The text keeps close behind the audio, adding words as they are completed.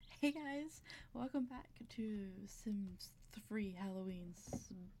Hey guys, welcome back to Sims 3 Halloween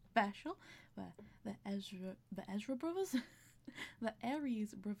special, where the Ezra brothers, the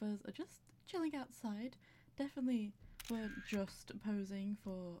Aries brothers are just chilling outside. Definitely weren't just posing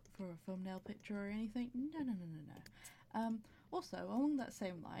for a thumbnail picture or anything. No. Also, along that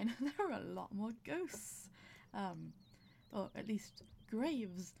same line, there are a lot more ghosts, or at least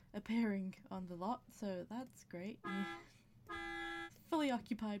graves appearing on the lot, so that's great. Fully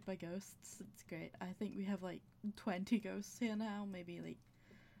occupied by ghosts. It's great. I think we have like 20 ghosts here now, maybe like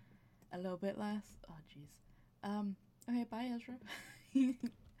a little bit less. Oh jeez. Okay, bye Ezra.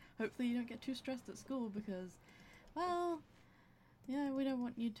 Hopefully you don't get too stressed at school because, well, yeah, we don't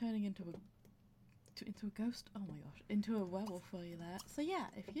want you turning into a ghost. Oh my gosh, into a werewolf for you there. So yeah,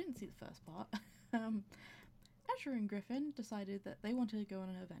 if you didn't see the first part, Ezra and Griffin decided that they wanted to go on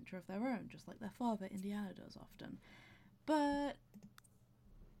an adventure of their own, just like their father Indiana does often. But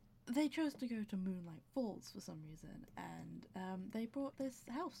they chose to go to Moonlight Falls for some reason, and they brought this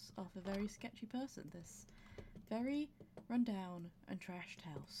house off a very sketchy person, this very rundown and trashed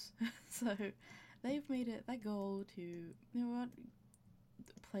house. So they've made it their goal to, you know what,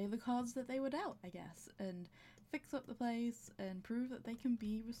 play the cards that they were dealt, I guess, and fix up the place and prove that they can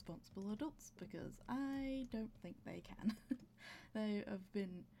be responsible adults, because I don't think they can. They have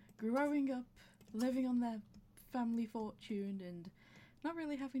been growing up, living on their family fortune, and not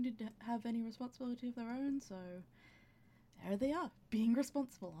really having to have any responsibility of their own, so there they are, being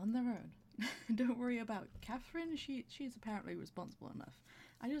responsible on their own. Don't worry about Catherine, she's apparently responsible enough.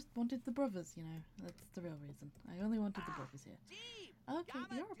 I just wanted the brothers, you know, that's the real reason. I only wanted the brothers here. Okay,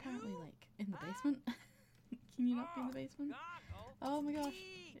 you're apparently, like, in the basement. Can you not be in the basement? Oh my gosh.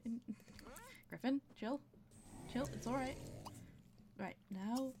 Griffin, chill. Chill, it's alright. Right,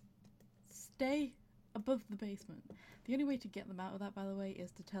 now, stay above the basement. The only way to get them out of that, by the way,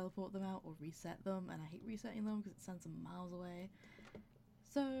 is to teleport them out or reset them, and I hate resetting them because it sends them miles away.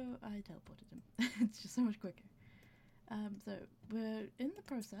 So I teleported them. It's just so much quicker. So we're in the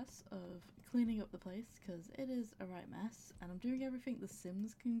process of cleaning up the place because it is a right mess, and I'm doing everything the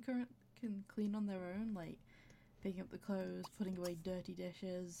Sims can clean on their own, like picking up the clothes, putting away dirty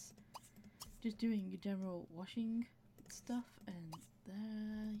dishes, just doing general washing stuff, and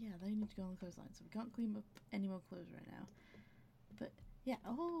yeah, they need to go on the clothesline, so we can't clean up any more clothes right now. But yeah,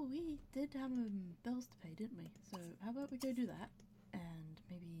 oh, we did have bills to pay, didn't we? So how about we go do that, and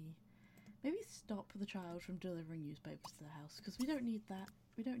maybe stop the child from delivering newspapers to the house, because we don't need that.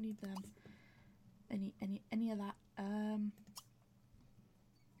 We don't need them. Any of that.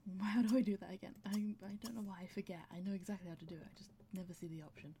 How do I do that again? I don't know why I forget. I know exactly how to do it. I just never see the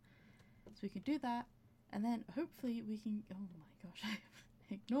option. So we can do that, and then hopefully we can. Oh my gosh!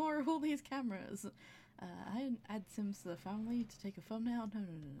 Ignore all these cameras. I didn't add Sims to the family to take a thumbnail.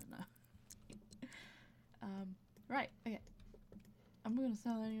 No. Right. Okay. I'm not gonna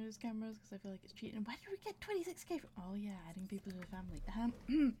sell any of those cameras because I feel like it's cheating. Why did we get 26k from? Oh yeah, adding people to the family.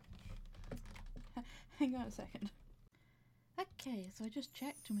 Hang on a second. Okay, so I just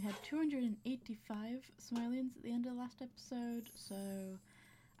checked and we had 285 simoleons at the end of the last episode, so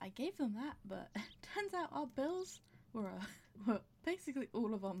I gave them that, but turns out our bills were basically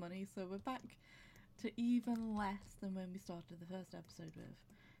all of our money, so we're back to even less than when we started the first episode with.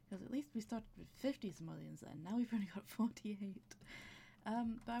 Because at least we started with 50 simoleons then, now we've only got 48.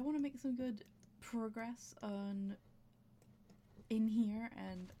 But I want to make some good progress in here,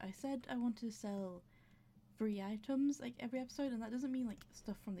 and I said I want to sell free items like every episode, and that doesn't mean like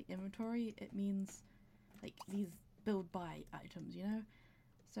stuff from the inventory, it means like these build buy items, you know?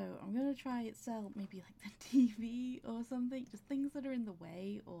 So I'm gonna try and sell maybe like the TV or something, just things that are in the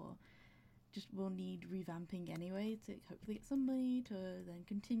way or just will need revamping anyway to hopefully get some money to then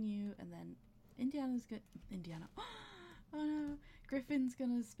continue, and then Indiana. Oh no, Griffin's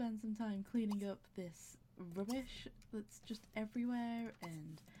gonna spend some time cleaning up this rubbish that's just everywhere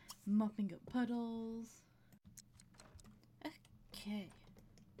and mopping up puddles. Okay.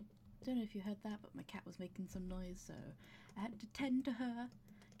 Don't know if you heard that, but my cat was making some noise, so I had to tend to her,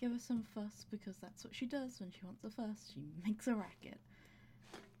 give her some fuss, because that's what she does when she wants a fuss. She makes a racket.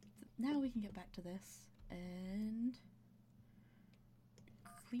 So now we can get back to this and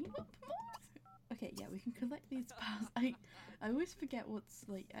clean up more. Okay, yeah, we can collect these piles. I always forget what's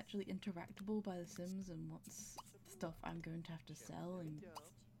like actually interactable by the Sims and what's stuff I'm going to have to sell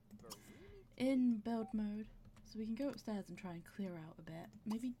in build mode. So we can go upstairs and try and clear out a bit.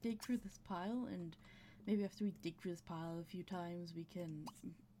 Maybe dig through this pile, and maybe after we dig through this pile a few times, we can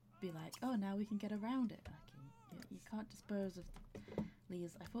be like, oh, now we can get around it. Okay, you can't dispose of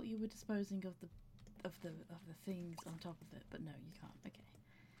these. I thought you were disposing of the things on top of it, but no, you can't. Okay.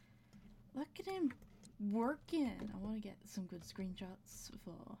 Look at him working. I want to get some good screenshots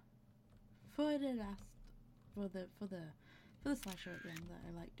for the slasher again that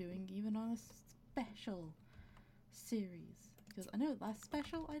I like doing, even on a special series. Because I know last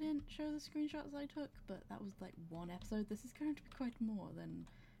special I didn't show the screenshots I took, but that was like one episode. This is going to be quite a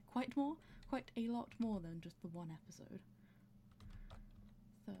lot more than just the one episode.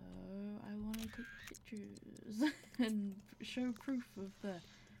 So I want to take pictures and show proof of the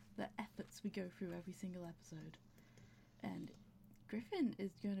efforts we go through every single episode. And Griffin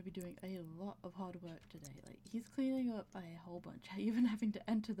is going to be doing a lot of hard work today. Like, he's cleaning up a whole bunch, even having to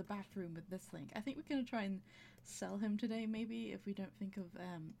enter the bathroom with this thing. I think we're going to try and sell him today, maybe, if we don't think of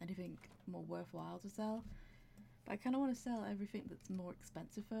anything more worthwhile to sell. But I kind of want to sell everything that's more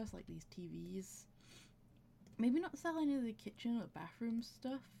expensive first, like these TVs. Maybe not sell any of the kitchen or bathroom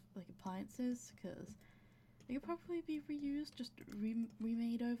stuff, like appliances, because they could probably be reused, just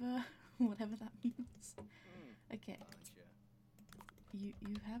remade over, whatever that means. Okay. You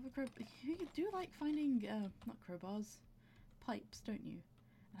have a crowbar. You do like finding, not crowbars, pipes, don't you?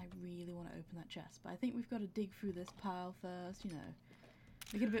 I really want to open that chest, but I think we've got to dig through this pile first, you know.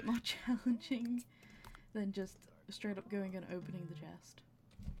 Make it a bit more challenging than just straight up going and opening the chest.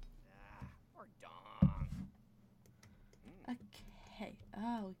 Okay.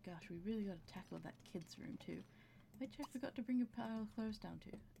 Oh gosh, we really got to tackle that kid's room too. Which I forgot to bring a pile of clothes down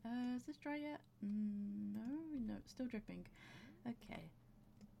to. Is this dry yet? No, it's still dripping. Okay.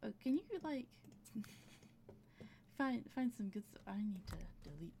 Oh, can you like find some good stuff? I need to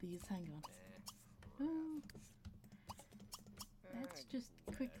delete these. Hang on. Oh. Let's just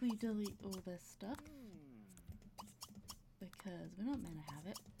quickly delete all this stuff because we're not meant to have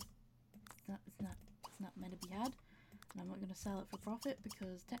it. It's not meant to be had, and I'm not going to sell it for profit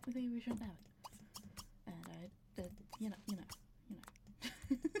because technically we shouldn't have it. And you know.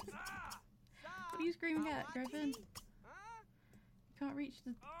 What are you screaming at, Griffin? Can't reach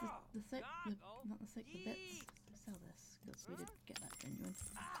the bits. Sell this, because we did get that genuine.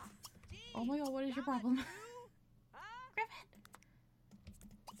 Oh my god, what is your problem? Griffin!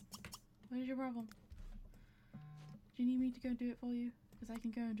 What is your problem? Do you need me to go do it for you? Because I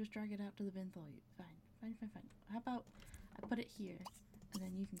can go and just drag it out to the bin for you. Fine. How about I put it here, and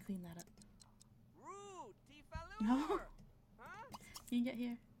then you can clean that up. No! Can you get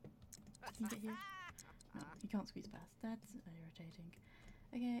here? Can you get here? No, you can't squeeze past. That's irritating.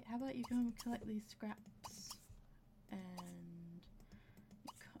 Okay, how about you come and collect these scraps and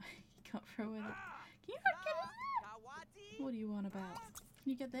you can't throw it. Can you not get in? What do you want about?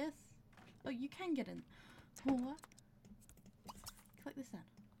 Can you get this? Oh, you can get in. What? Collect this then.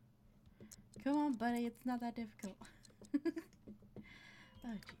 Come on, buddy. It's not that difficult. Oh,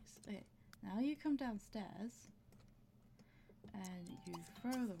 jeez. Okay, now you come downstairs and you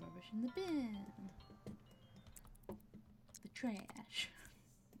throw the rubbish in the bin. The trash.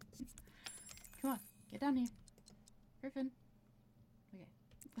 Come on, get down here. Griffin. Okay.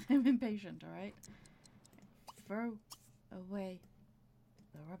 I'm impatient, alright? Throw away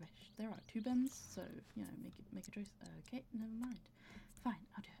the rubbish. There are 2 bins, so, you know, make a choice. Okay, never mind. Fine,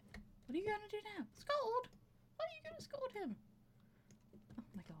 I'll do it. What are you gonna do now? Scold? Why are you gonna scold him? Oh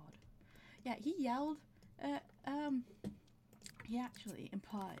my god. Yeah, he yelled. He actually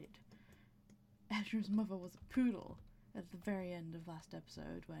implied Ezra's mother was a poodle at the very end of last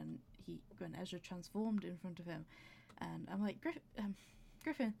episode when Ezra transformed in front of him, and I'm like,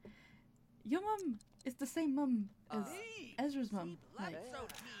 Griffin, your mum is the same mum as Ezra's mum. Like,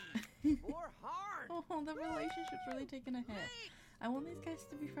 oh, the relationship's really taken a hit. I want these guys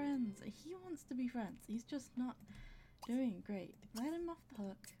to be friends. He wants to be friends. He's just not doing great. Let him off the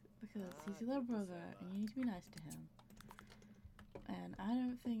hook because he's your little brother and you need to be nice to him. And I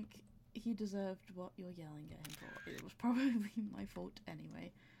don't think he deserved what you're yelling at him for. It was probably my fault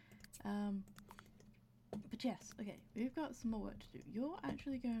anyway. But yes, okay, we've got some more work to do. You're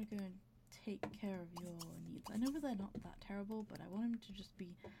actually going to go and take care of your needs. I know that they're not that terrible, but I want him to just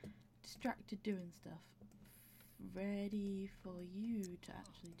be distracted doing stuff, ready for you to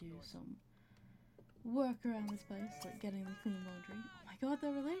actually do some work around this place, like getting the clean laundry. Oh my god,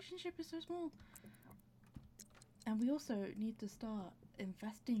 their relationship is so small. And we also need to start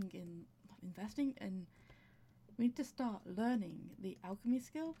we need to start learning the alchemy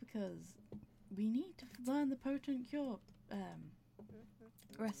skill because we need to learn the potent cure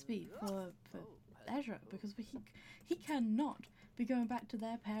recipe for Ezra because he cannot be going back to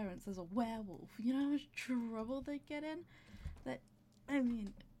their parents as a werewolf. You know how much trouble they get in?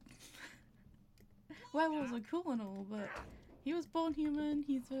 Werewolves are cool and all, but he was born human,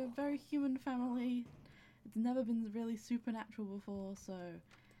 he's a very human family. It's never been really supernatural before, so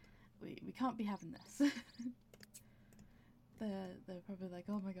we can't be having this. They're probably like,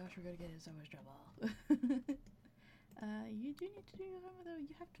 oh my gosh, we're gonna get in so much trouble. You do need to do your homework though.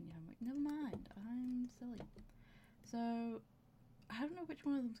 You have done your homework. Never mind. I'm silly. So I don't know which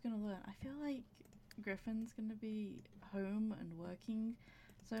one of them's gonna learn. I feel like Griffin's gonna be home and working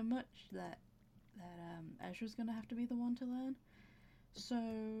so much that Ezra's gonna have to be the one to learn. So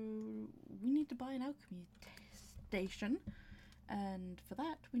we need to buy an alchemy station, and for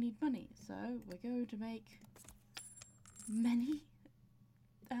that we need money. So we're going to make many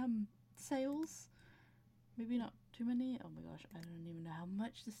sales. Maybe not too many. Oh my gosh, I don't even know how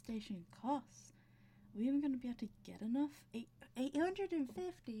much the station costs. Are we even going to be able to get enough?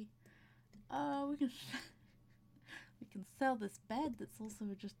 850. Oh, we can we can sell this bed that's also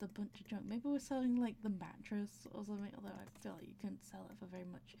just a bunch of junk. Maybe we're selling like the mattress or something, although I feel like you couldn't sell it for very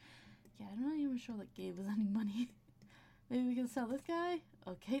much. Yeah, I'm not even sure that gave us any money. Maybe we can sell this guy?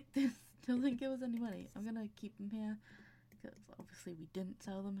 Okay, this still didn't give us any money. I'm gonna keep him here, because obviously we didn't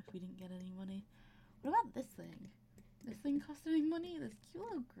sell them if we didn't get any money. What about this thing? This thing cost any money? This cute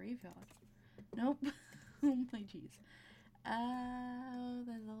little graveyard. Nope. Oh my jeez.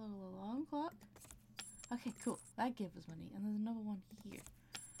 There's a little alarm clock. Okay, cool. That gave us money. And there's another one here.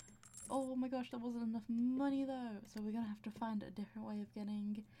 Oh my gosh, that wasn't enough money though. So we're gonna have to find a different way of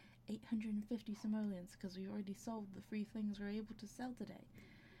getting 850 simoleons, because we already sold the 3 things we're able to sell today.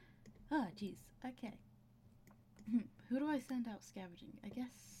 Ah, jeez. Okay. Who do I send out scavenging? I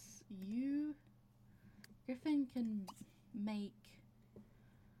guess you... Griffin can make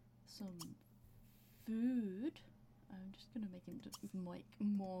some food. I'm just gonna make him make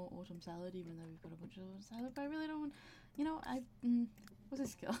more autumn salad, even though we've got a bunch of autumn salad, but I really don't want... You know, what's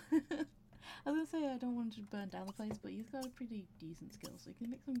his skill? I was gonna say I don't want him to burn down the place, but he's got a pretty decent skill, so he can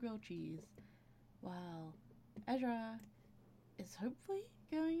make some grilled cheese. Wow. Ezra is hopefully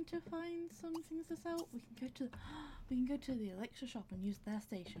going to find some things to sell. We can go to the elixir shop and use their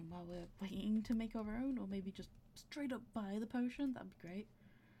station while we're waiting to make our own, or maybe just straight up buy the potion. That'd be great.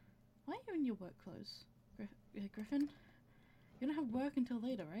 Why are you in your work clothes, Griffin? You don't have work until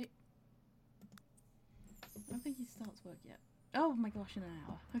later, right? I don't think he starts work yet. Oh my gosh, in an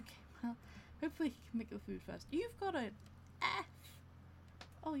hour. Okay, well, hopefully he can make the food first. You've got an F!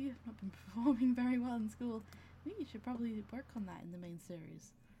 Oh, you have not been performing very well in school. I think you should probably work on that in the main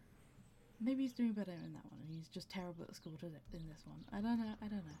series. Maybe he's doing better in that one, and he's just terrible at school in this one. I don't know.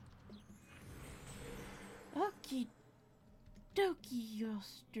 Okie dokie, you're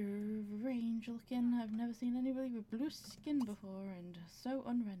strange looking. I've never seen anybody with blue skin before, and so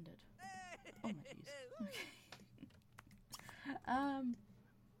unrendered. Oh my jeez. Okay.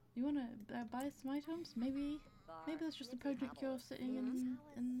 You wanna buy some items? Maybe that's just a project you're sitting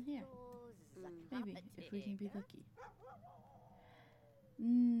in here. Maybe, if we can be lucky.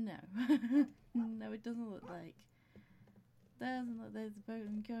 No. No, it doesn't look like. There's a boat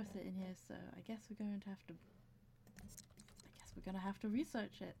and cure sitting here, so I guess we're going to have to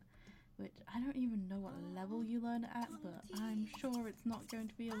research it. Which, I don't even know what level you learn it at, but I'm sure it's not going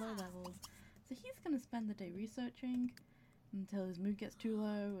to be a low level. So he's going to spend the day researching until his mood gets too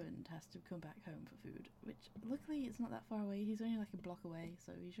low and has to come back home for food. Which, luckily, it's not that far away. He's only like a block away,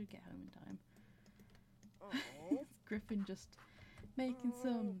 so he should get home in time. Griffin just making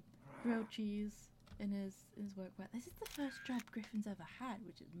some grilled cheese in his workwear. This is the first job Griffin's ever had,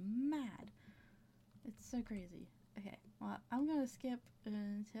 which is mad. It's so crazy. Okay, well, I'm gonna skip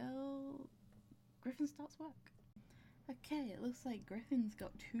until Griffin starts work. Okay, it looks like Griffin's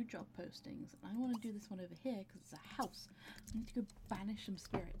got 2 job postings, and I want to do this one over here because it's a house. I need to go banish some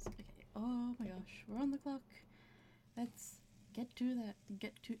spirits. Okay, oh my gosh, we're on the clock. Let's get to that.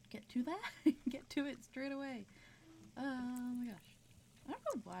 Get to that? Get to it straight away. Oh my gosh. I don't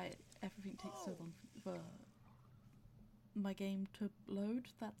know why everything takes so long for my game to load.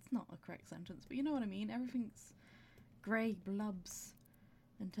 That's not a correct sentence, but you know what I mean. Everything's grey blobs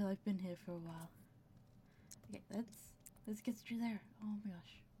until I've been here for a while. Okay, let's get through there. Oh my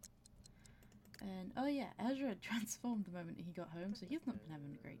gosh. And oh yeah, Ezra transformed the moment he got home, so he's not been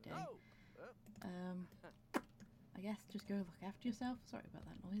having a great day. I guess just go look after yourself. Sorry about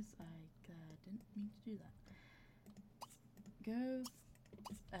that noise. I didn't mean to do that. Go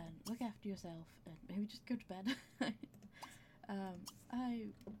and look after yourself, and maybe just go to bed.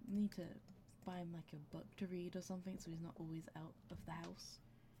 I need to buy him like a book to read or something, so he's not always out of the house.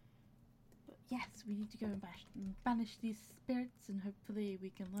 But yes, we need to go and banish these spirits, and hopefully we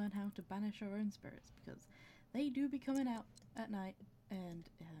can learn how to banish our own spirits, because they do be coming out at night and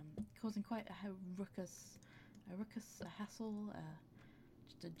causing quite a ruckus, a hassle,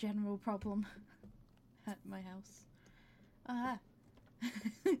 just a general problem at my house.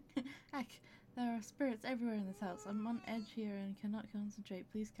 There are spirits everywhere in this house. I'm on edge here and cannot concentrate.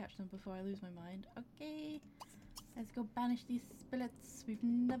 Please catch them before I lose my mind. Okay. Let's go banish these spirits. We've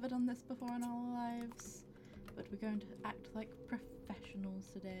never done this before in our lives. But we're going to act like professionals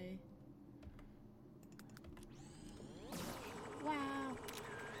today. Wow!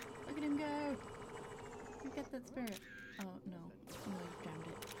 Look at him go! You get that spirit. Oh, no. No, you jammed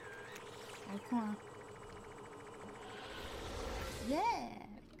it. Oh, come on. Yeah!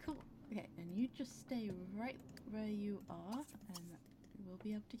 Cool. Okay, and you just stay right where you are, and we'll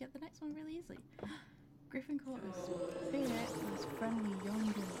be able to get the next one really easily. Griffin caught a spirit that was friendly, young,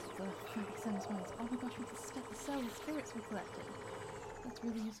 and the sense ones. Oh my gosh, we can sell the spirits we collected. That's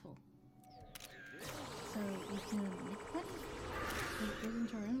really useful. So we can make money. It goes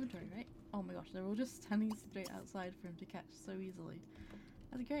into our inventory, right? Oh my gosh, they're all just standing straight outside for him to catch so easily.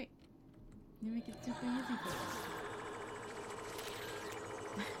 That's great. You make it super easy for us.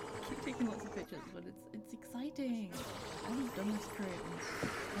 I keep taking lots of pictures, but it's exciting. I haven't done this create in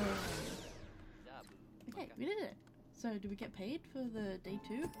so long. Okay, we did it. So, do we get paid for the day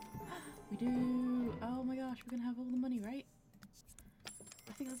 2? We do. Oh my gosh, we're gonna have all the money, right?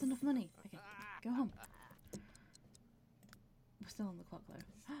 I think that's enough money. Okay, go home. We're still on the clock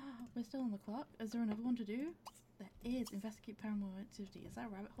though. We're still on the clock. Is there another one to do? There is. Investigate paranormal activity. Is that a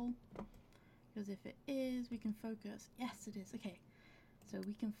rabbit hole? Because if it is, we can focus. Yes, it is. Okay. So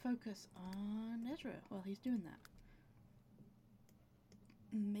we can focus on Ezra while he's doing that.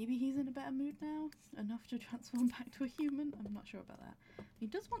 Maybe he's in a better mood now, enough to transform back to a human. I'm not sure about that. He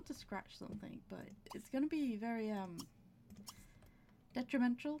does want to scratch something, but it's going to be very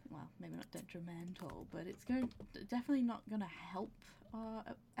detrimental. Well, maybe not detrimental, but it's definitely not going to help our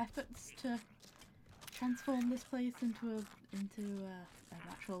efforts to transform this place into an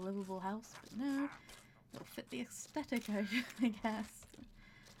actual livable house. But no, it'll fit the aesthetic, I guess.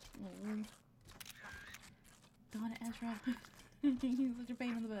 Oh. Darn it, Ezra. He's such a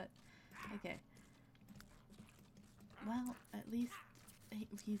pain in the butt. Okay. Well, at least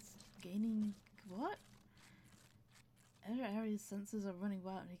he's gaining... What? Ezra's senses are running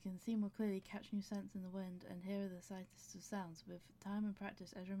wild. He can see more clearly, catch new scents in the wind, and hear the slightest of sounds. With time and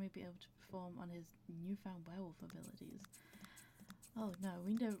practice, Ezra may be able to perform on his newfound werewolf abilities. Oh no,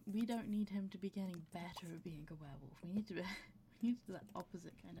 we don't need him to be getting better at being a werewolf. We need to do that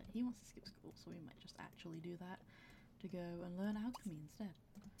opposite kind of. He wants to skip school, so we might just actually do that. To go and learn alchemy instead.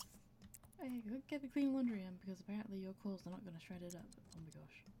 Hey, go get the clean laundry in because apparently your clothes are not going to shred it up. Oh my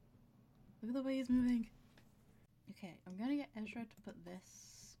gosh. Look at the way he's moving. Okay, I'm going to get Ezra to put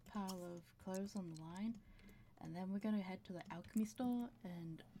this pile of clothes on the line, and then we're going to head to the alchemy store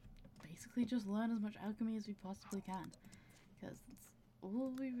and basically just learn as much alchemy as we possibly can, because that's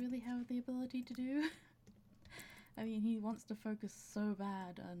all we really have the ability to do. I mean, he wants to focus so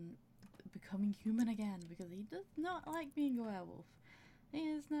bad on becoming human again because he does not like being a werewolf. He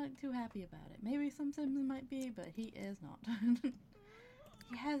is not too happy about it. Maybe some Sims might be, but he is not.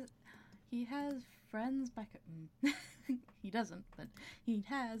 he has friends back at he doesn't, but he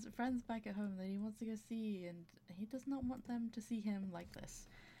has friends back at home that he wants to go see, and he does not want them to see him like this.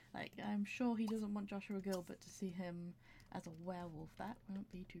 Like, I'm sure he doesn't want Joshua Gilbert to see him as a werewolf. That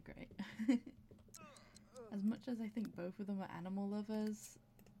won't be too great. As much as I think both of them are animal lovers,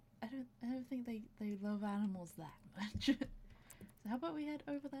 I don't think they love animals that much. So how about we head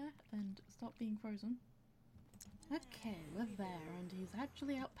over there and stop being frozen? Okay, we're there, and he's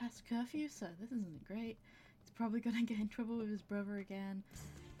actually out past curfew, so this isn't great. He's probably gonna get in trouble with his brother again,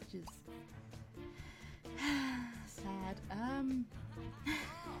 which is sad.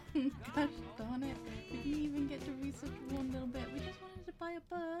 Gosh darn it, we didn't even get to research one little bit. We just wanted to buy a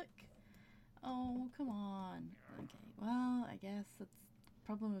book. Oh, come on. Okay, well, I guess that's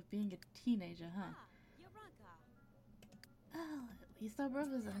problem of being a teenager, huh? Oh, at least our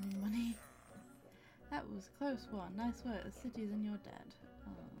brother's earning money. That was a close one. Nice work. The city's in your debt.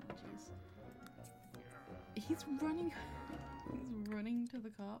 Oh, jeez. He's running. He's running to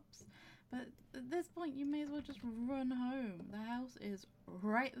the cops. But at this point, you may as well just run home. The house is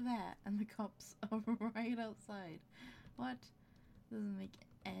right there, and the cops are right outside. What? Doesn't make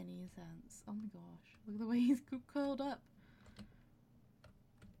any sense. Oh my gosh. Look at the way he's curled up.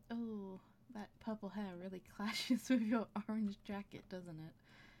 Oh, that purple hair really clashes with your orange jacket, doesn't it?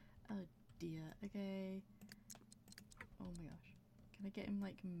 Oh dear. Okay. Oh my gosh. Can I get him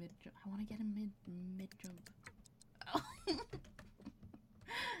like mid-jump? I want to get him mid-jump. Oh.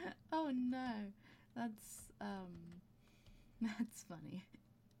 Oh no. That's funny.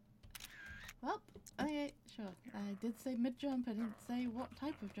 Well, okay, sure. I did say mid-jump. I didn't say what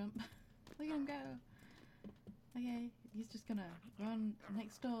type of jump. Look at him go. Okay, he's just gonna run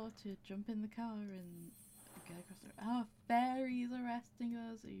next door to jump in the car and get across the road. Oh, fairies arresting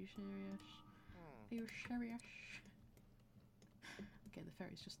us. Are you serious? Are you serious? Okay, the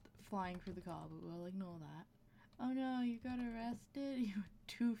ferry's just flying through the car, but we'll ignore that. Oh no, you got arrested? You were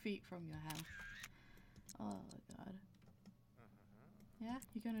 2 feet from your house. Oh god. Yeah,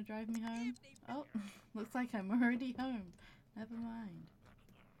 you gonna drive me home? Oh, looks like I'm already home. Never mind.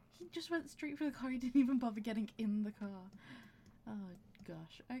 He just went straight through the car, he didn't even bother getting in the car. Oh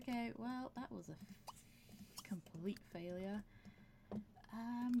gosh. Okay, well, that was a complete failure.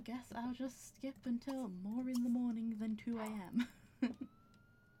 Guess I'll just skip until more in the morning than 2 a.m.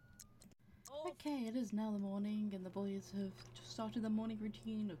 Okay, it is now the morning and the boys have just started the morning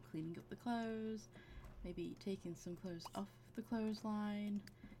routine of cleaning up the clothes, maybe taking some clothes off the clothesline,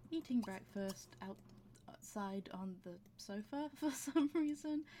 eating breakfast outside on the sofa for some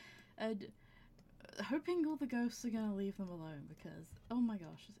reason, and hoping all the ghosts are gonna leave them alone because, oh my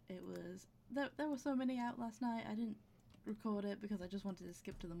gosh, it was... There were so many out last night. I didn't record it because I just wanted to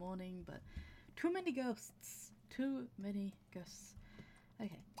skip to the morning, but too many ghosts. Too many ghosts.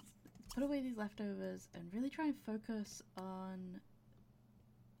 Okay, put away these leftovers and really try and focus on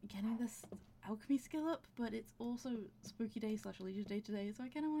getting this alchemy skill up, but it's also spooky day / leisure day today, so I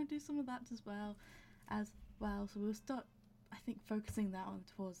kind of want to do some of that as well. So we'll start, I think, focusing that on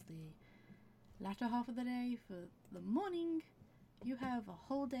towards the latter half of the day. For the morning, you have a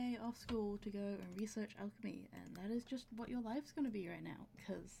whole day off school to go and research alchemy, and that is just what your life's going to be right now,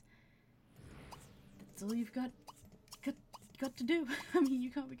 because that's all you've got to do. I mean,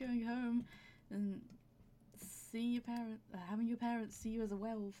 you can't be going home and seeing your parents, having your parents see you as a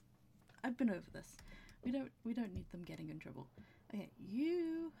werewolf. I've been over this. We don't need them getting in trouble. Okay,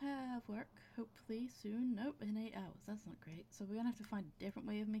 you have work hopefully soon. Nope, in 8 hours. That's not great. So we're gonna have to find a different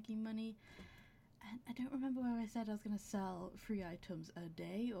way of making money. And I don't remember where I said I was gonna sell 3 items a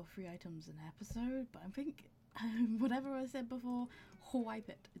day or 3 items an episode, but I think whatever I said before, wipe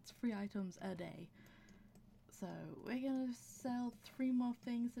it. It's 3 items a day. So we're gonna sell 3 more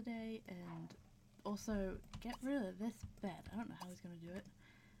things a day and also get rid of this bed. I don't know how he's gonna do it.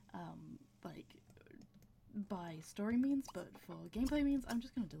 Like by story means, but for gameplay means, I'm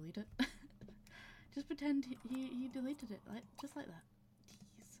just gonna delete it. Just pretend he deleted it, just like that.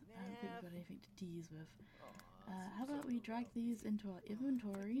 Tease. I don't think we've got anything to tease with. How about we drag these into our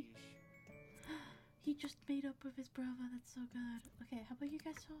inventory? He just made up with his brother. That's so good. Okay, how about you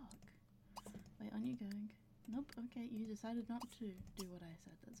guys talk? Wait, aren't you going? Nope. Okay, you decided not to do what I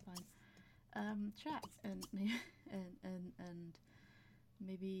said. That's fine. Chat and maybe and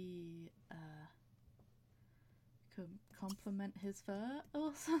maybe compliment his fur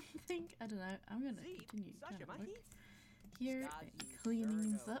or something. I don't know. I'm gonna continue trying to look here, cleaning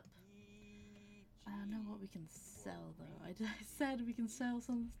things up. I don't know what we can sell though. I said we can sell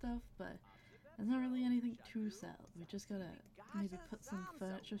some stuff, but there's not really anything to sell. We just gotta maybe put some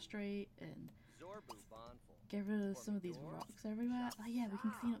furniture straight and get rid of some of these rocks everywhere. Oh yeah, we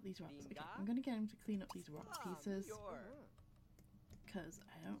can clean up these rocks. Okay, I'm gonna get him to clean up these rock pieces because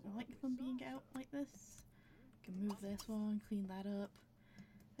I don't like them being out like this. Can move this one, clean that up.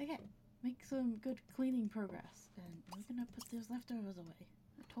 Okay, make some good cleaning progress. And we're gonna put those leftovers away.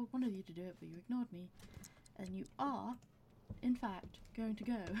 I told one of you to do it, but you ignored me. And you are, in fact, going to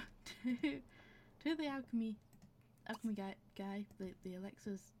go to the alchemy guy, the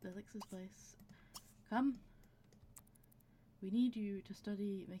elixir's place. Come. We need you to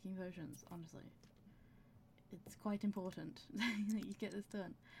study making potions, honestly. It's quite important that you get this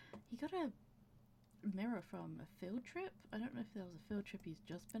done. He got a mirror from a field trip. I don't know if there was a field trip he's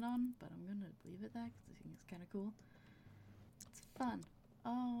just been on, but I'm gonna leave it there because I think it's kind of cool. It's fun.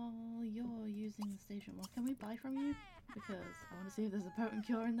 Oh, you're using the station. Well, can we buy from you? Because I want to see if there's a potent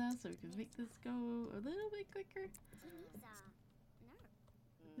cure in there so we can make this go a little bit quicker.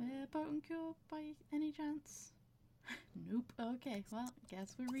 Potent cure by any chance? Nope. Okay, well,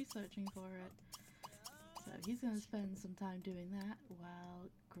 guess we're researching for it. So he's going to spend some time doing that while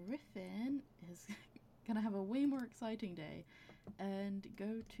Griffin is going to have a way more exciting day and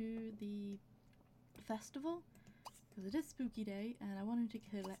go to the festival because it is spooky day and I want him to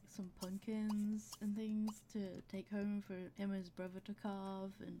collect some pumpkins and things to take home for him and his brother to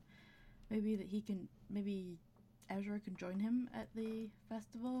carve, and maybe Ezra can join him at the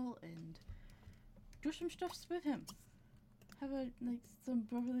festival and do some stuffs with him. Have some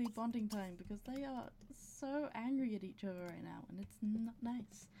brotherly bonding time because they are so angry at each other right now and it's not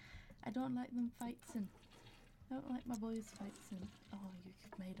nice. I don't like them fighting. I don't like my boys fighting. Oh,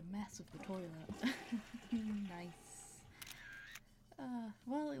 you've made a mess of the toilet. Nice.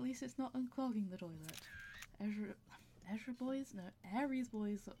 Well, at least it's not unclogging the toilet. Ezra boys? No, Aries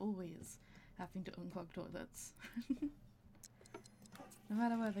boys are always having to unclog toilets. No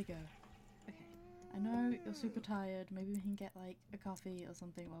matter where they go. Okay, I know you're super tired. Maybe we can get like a coffee or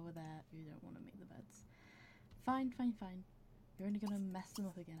something while we're there. You don't want to make the beds. Fine, fine, fine. You're only gonna mess them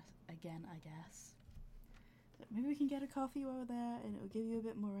up again, I guess. But maybe we can get a coffee while we're there and it'll give you a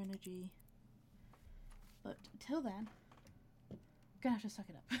bit more energy. But till then, I'm gonna have to suck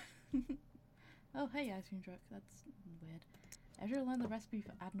it up. Oh, hey, ice cream truck. That's weird. Ezra learned the recipe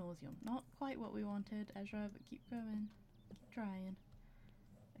for ad nauseum. Not quite what we wanted, Ezra, but keep going. Keep trying.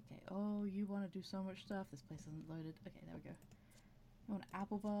 Okay, oh, you want to do so much stuff. This place isn't loaded. Okay, there we go. You want an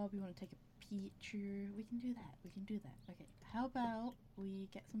apple bob? You want to take a picture? We can do that. We can do that. Okay, how about we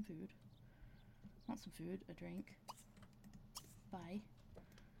get some food? Want some food? A drink? Bye.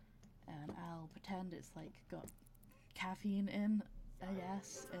 And I'll pretend it's like got caffeine in, I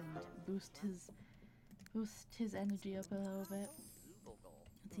guess, and boost his energy up a little bit.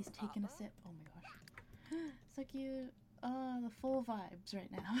 As he's taking a sip. Oh my gosh. So cute. Oh, the full vibes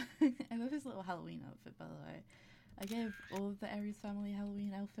right now. I love his little Halloween outfit, by the way. I gave all of the Aries family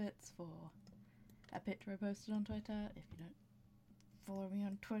Halloween outfits for a picture I posted on Twitter. If you don't follow me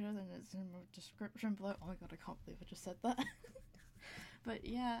on Twitter, then it's in the description below. Oh my god, I can't believe I just said that. But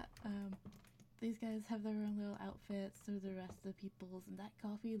yeah, these guys have their own little outfits, so do the rest of the people's, and that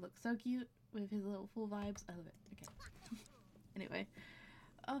coffee looks so cute with his little full vibes. I love it. Okay. Anyway.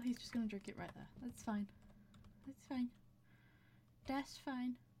 Oh, he's just gonna drink it right there. That's fine. That's fine. That's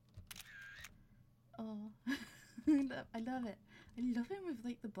fine. Oh. I love it. I love him with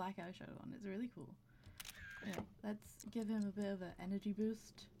like the black eyeshadow on. It's really cool. Anyway, let's give him a bit of an energy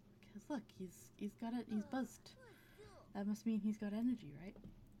boost. Because look, he's got it. He's buzzed. That must mean he's got energy, right?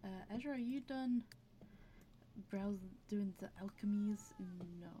 Ezra, are you done doing the alchemies?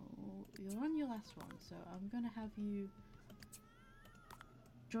 No. You're on your last one, so I'm gonna have you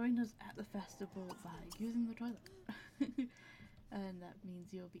join us at the festival by using the toilet. And that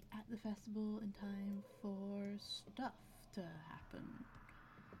means you'll be at the festival in time for stuff to happen.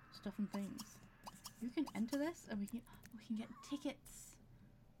 Stuff and things. You can enter this and we can get tickets.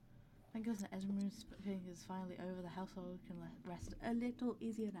 Thank goodness Ezra's thing is finally over. The household can rest a little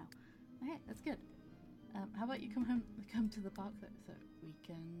easier now. Okay, that's good. How about you come to the park though, so we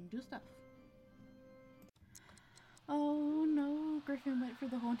can do stuff. Oh no, Griffin went through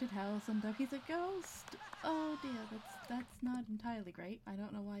the haunted house and now he's a ghost. Oh dear, that's not entirely great. I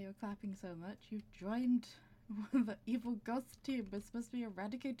don't know why you're clapping so much. You've joined the evil ghost team. We're supposed to be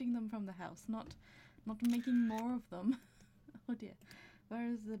eradicating them from the house, not making more of them. Oh dear.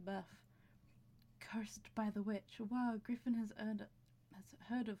 Where is the buff? Cursed by the witch. Wow, Griffin has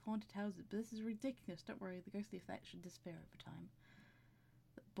heard of haunted houses, but this is ridiculous. Don't worry, the ghostly effect should disappear over time.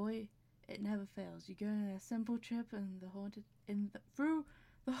 But boy, it never fails. You go on a simple trip and through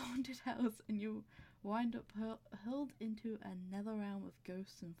the haunted house, and you wind up hurled into another realm of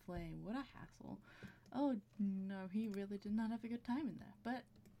ghosts and flame. What a hassle! Oh no, he really did not have a good time in there. But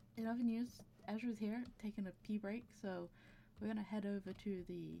in other news, Ezra's here taking a pee break, so we're gonna head over to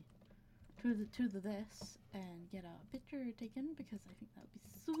this and get a picture taken because I think that would be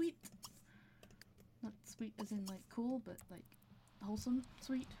sweet. Not sweet as in like cool, but like wholesome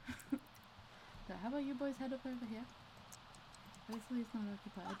sweet. So how about you boys head up over here? Obviously it's not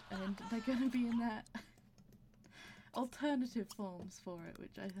occupied, and they're gonna be in that alternative forms for it,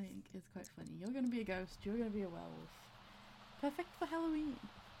 which I think is quite funny. You're gonna be a ghost, you're gonna be a werewolf. Perfect for Halloween.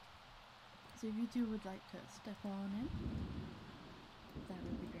 So if you two would like to step on in, that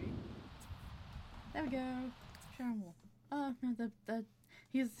would be great. There we go. Show him all. Oh no,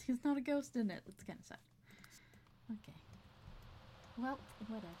 he's not a ghost in it. That's kind of sad. Okay. Well,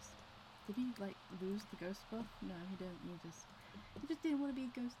 what else? Did he like lose the ghost buff? No, he didn't. He just didn't want to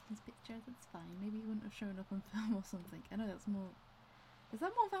be a ghost in his picture. That's fine. Maybe he wouldn't have shown up on film or something. I know that's more. Is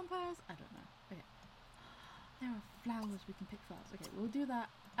that more vampires? I don't know. Okay. There are flowers. We can pick flowers. Okay, we'll do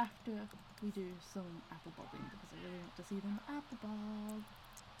that after we do some apple bobbing because I really want to see them apple bob.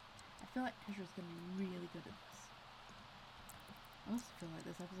 I feel like Ezra's going to be really good at this. I also feel like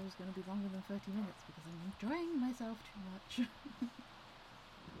this episode is going to be longer than 30 minutes because I'm enjoying myself too much.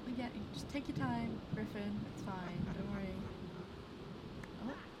 But yeah, you just take your time, Griffin. It's fine. Don't worry.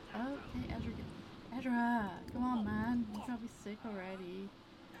 Oh, okay, Ezra, come on, man. You can't be sick already.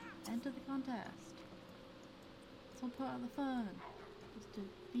 Enter the contest. It's all part of the fun. Just to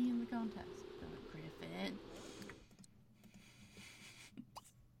be in the contest. Oh, Griffin.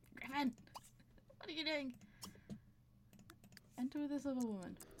 Griffin! What are you doing? Enter with this other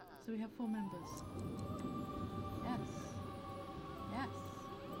woman. So we have 4 members. Yes. Yes.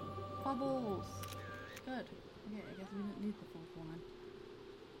 Bubbles. Good. Okay, I guess we didn't need the fourth one.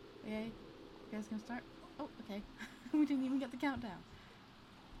 Okay, you guys gonna start? Oh, okay. We didn't even get the countdown.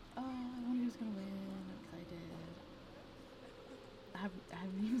 Oh, I wonder who's gonna win. I'm excited. I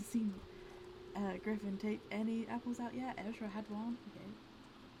haven't even seen Griffin take any apples out yet. Ezra had one. Okay.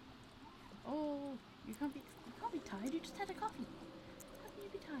 Oh, you can't be tired. You just had a coffee. How can you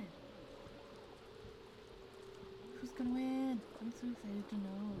be tired? Who's gonna win? I'm so excited to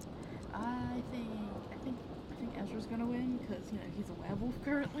know. I think Ezra's gonna win because you know he's a werewolf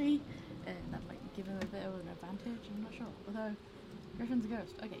currently, and that might give him a bit of an advantage. I'm not sure. Although Griffin's a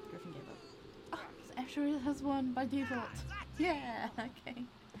ghost. Okay, Griffin gave up. Oh, so Ezra has won by default. Yeah. Okay.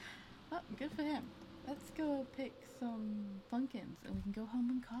 Oh, good for him. Let's go pick some pumpkins and we can go home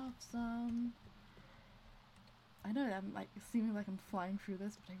and carve some. I know I'm like seeming like I'm flying through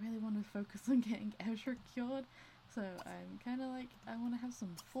this, but I really want to focus on getting Ezra cured. So I'm kind of like, I want to have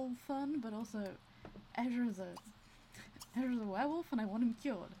some full fun, but also Ezra's a werewolf and I want him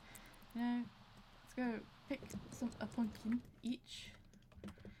cured. You know, let's go pick a pumpkin each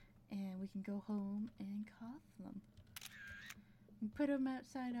and we can go home and carve them. And put them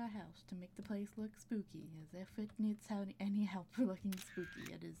outside our house to make the place look spooky, as if it needs any help for looking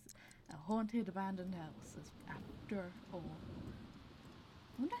spooky. It is a haunted, abandoned house, after all.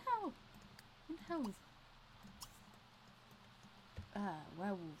 Wonder how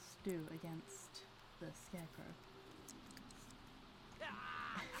werewolves do against the scarecrow. If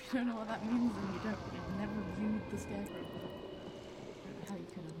you don't know what that means, then you've never viewed the scarecrow. I don't know how you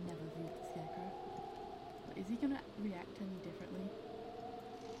could have never viewed the scarecrow. But is he gonna react any differently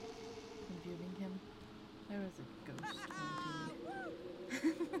when viewing him? There is a ghost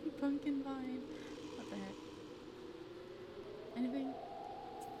haunting pumpkin vine. What the heck? Anything?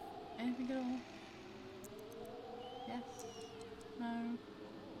 Anything at all? Yes? No?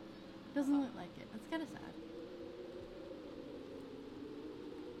 Doesn't look like it. That's kind of sad.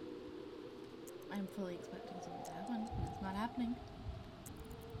 I'm fully expecting something to happen, and it's not happening.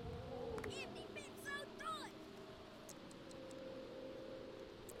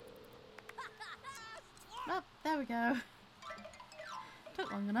 Oh, there we go.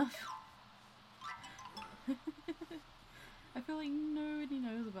 Took long enough. I feel like nobody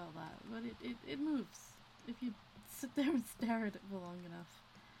knows about that, but it moves if you sit there and stare at it for long enough.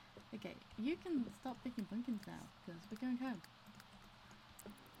 Okay, you can stop picking pumpkins now, because we're going home.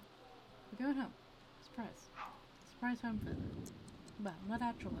 We're going home. Surprise. Surprise home visit. Well, not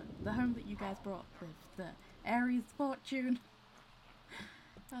actual home. The home that you guys brought with the Aries fortune.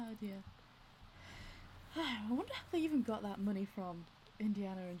 Oh dear. I wonder how they even got that money from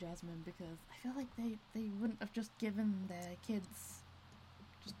Indiana and Jasmine, because I feel like they wouldn't have just given their kids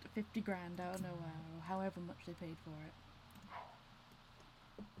just 50 grand out of nowhere, or however much they paid for it.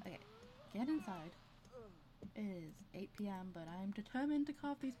 Okay, get inside. It is 8 PM, but I'm determined to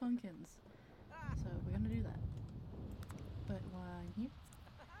carve these pumpkins. So we're gonna do that. Put one here.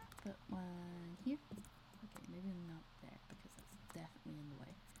 Put one here. Okay, maybe not there, because that's definitely in the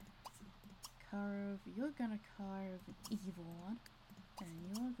way. You're gonna carve an evil one, and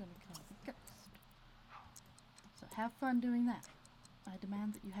you're gonna carve a ghost. So have fun doing that. I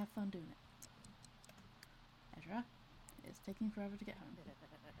demand that you have fun doing it. Ezra, it's taking forever to get home.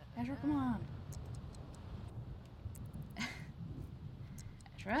 Ezra, come on.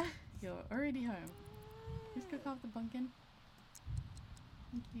 Ezra, you're already home. Please go carve the pumpkin.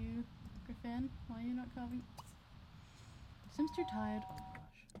 Thank you. Griffin, why are you not carving? Sim's too tired. Oh my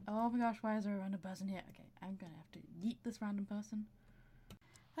gosh. Oh my gosh, why is there a random person here? Okay, I'm gonna have to yeet this random person.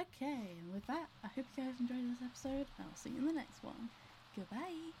 Okay, and with that, I hope you guys enjoyed this episode, and I'll see you in the next one.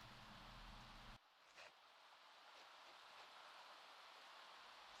 Goodbye!